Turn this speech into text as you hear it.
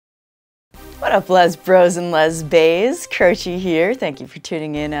What up, les bros and les bays? Croce here. Thank you for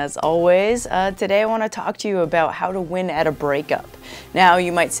tuning in as always. Today I want to talk to you about how to win at a breakup. Now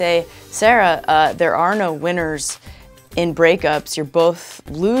you might say, Sarah, there are no winners in breakups. You're both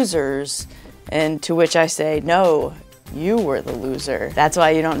losers. And to which I say, no, you were the loser. That's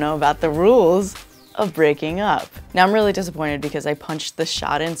why you don't know about the rules of breaking up. Now I'm really disappointed because I punched the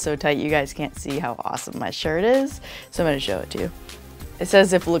shot in so tight you guys can't see how awesome my shirt is. So I'm gonna show it to you. It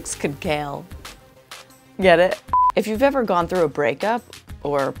says if looks could kill. Get it? If you've ever gone through a breakup,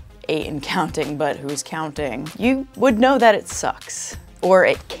 or 8 and counting, but who's counting, you would know that it sucks. Or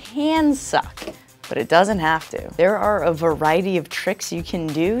it can suck, but it doesn't have to. There are a variety of tricks you can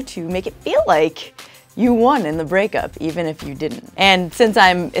do to make it feel like you won in the breakup, even if you didn't. And since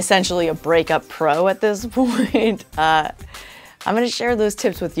I'm essentially a breakup pro at this point, I'm gonna share those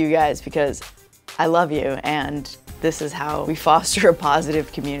tips with you guys because I love you and this is how we foster a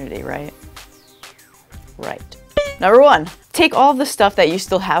positive community, right? Right. Number 1, take all the stuff that you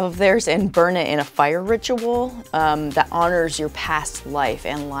still have of theirs and burn it in a fire ritual that honors your past life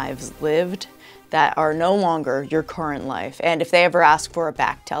and lives lived that are no longer your current life. And if they ever ask for it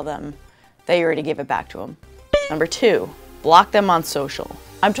back, tell them that you already gave it back to them. Number 2, block them on social.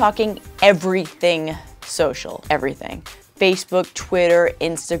 I'm talking everything social, everything. Facebook, Twitter,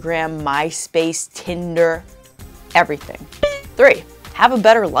 Instagram, MySpace, Tinder, everything. 3, have a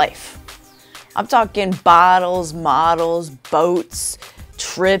better life. I'm talking bottles, models, boats,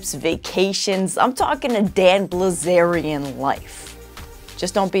 trips, vacations. I'm talking a Dan Blazarian life.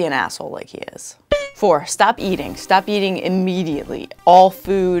 Just don't be an asshole like he is. 4, stop eating. Stop eating immediately. All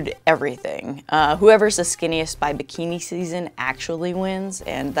food, everything. Whoever's the skinniest by bikini season actually wins,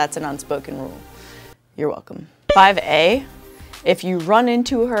 and that's an unspoken rule. You're welcome. 5A, if you run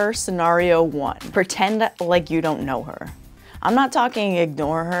into her, scenario 1, pretend like you don't know her. I'm not talking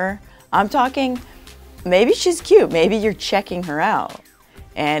ignore her. I'm talking maybe she's cute. Maybe you're checking her out.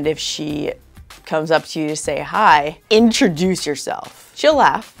 And if she comes up to you to say hi, introduce yourself. She'll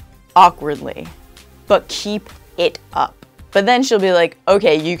laugh awkwardly, but keep it up. But then she'll be like,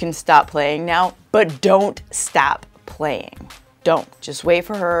 okay, you can stop playing now, but don't stop playing. Don't. Just wait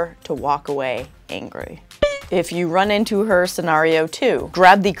for her to walk away angry. If you run into her, scenario 2,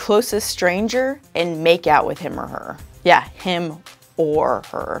 grab the closest stranger and make out with him or her. Yeah, him or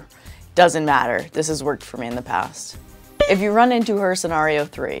her. Doesn't matter. This has worked for me in the past. If you run into her, scenario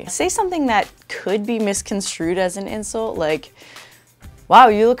 3, say something that could be misconstrued as an insult, like, wow,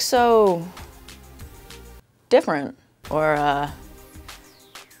 you look so different. Or,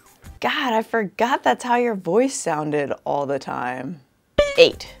 God, I forgot that's how your voice sounded all the time.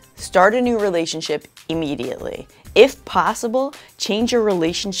 8, start a new relationship immediately. If possible, change your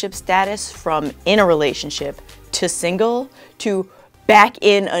relationship status from in a relationship to single to back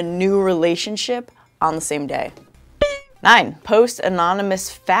in a new relationship on the same day. 9, post anonymous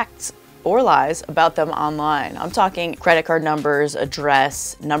facts or lies about them online. I'm talking credit card numbers,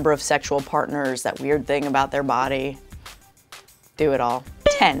 address, number of sexual partners, that weird thing about their body. Do it all.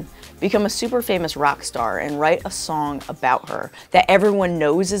 10, become a super famous rock star and write a song about her that everyone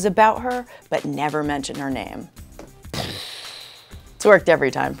knows is about her, but never mention her name. It's worked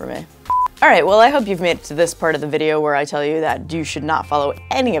every time for me. All right, well, I hope you've made it to this part of the video where I tell you that you should not follow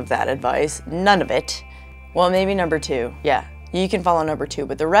any of that advice, none of it. Well, maybe number 2. Yeah, you can follow number 2,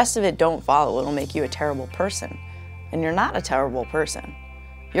 but the rest of it don't follow. It'll make you a terrible person. And you're not a terrible person.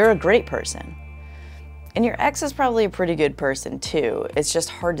 You're a great person. And your ex is probably a pretty good person too. It's just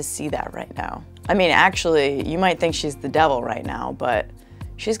hard to see that right now. I mean, actually, you might think she's the devil right now, but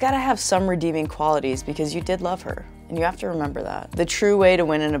she's gotta have some redeeming qualities because you did love her. And you have to remember that. The true way to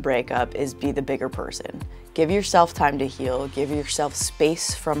win in a breakup is be the bigger person. Give yourself time to heal, give yourself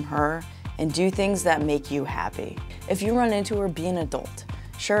space from her, and do things that make you happy. If you run into her, be an adult.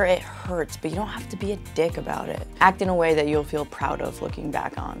 Sure, it hurts, but you don't have to be a dick about it. Act in a way that you'll feel proud of looking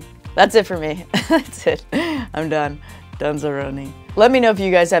back on. That's it for me. That's it. I'm done. Dunzaroni. Let me know if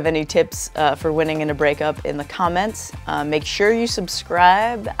you guys have any tips for winning in a breakup in the comments. Make sure you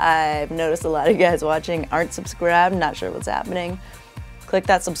subscribe. I've noticed a lot of you guys watching aren't subscribed, not sure what's happening. Click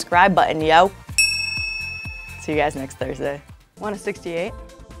that subscribe button, yo. See you guys next Thursday. Want a 68?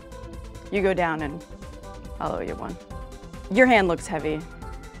 You go down and I'll owe you one. Your hand looks heavy.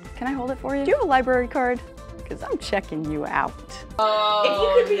 Can I hold it for you? Do you have a library card? Because I'm checking you out. Oh, if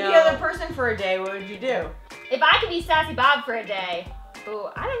you could be the other person for a day, what would you do? If I could be Sassy Bob for a day, ooh,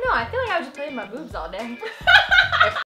 I don't know. I feel like I would just play with my boobs all day.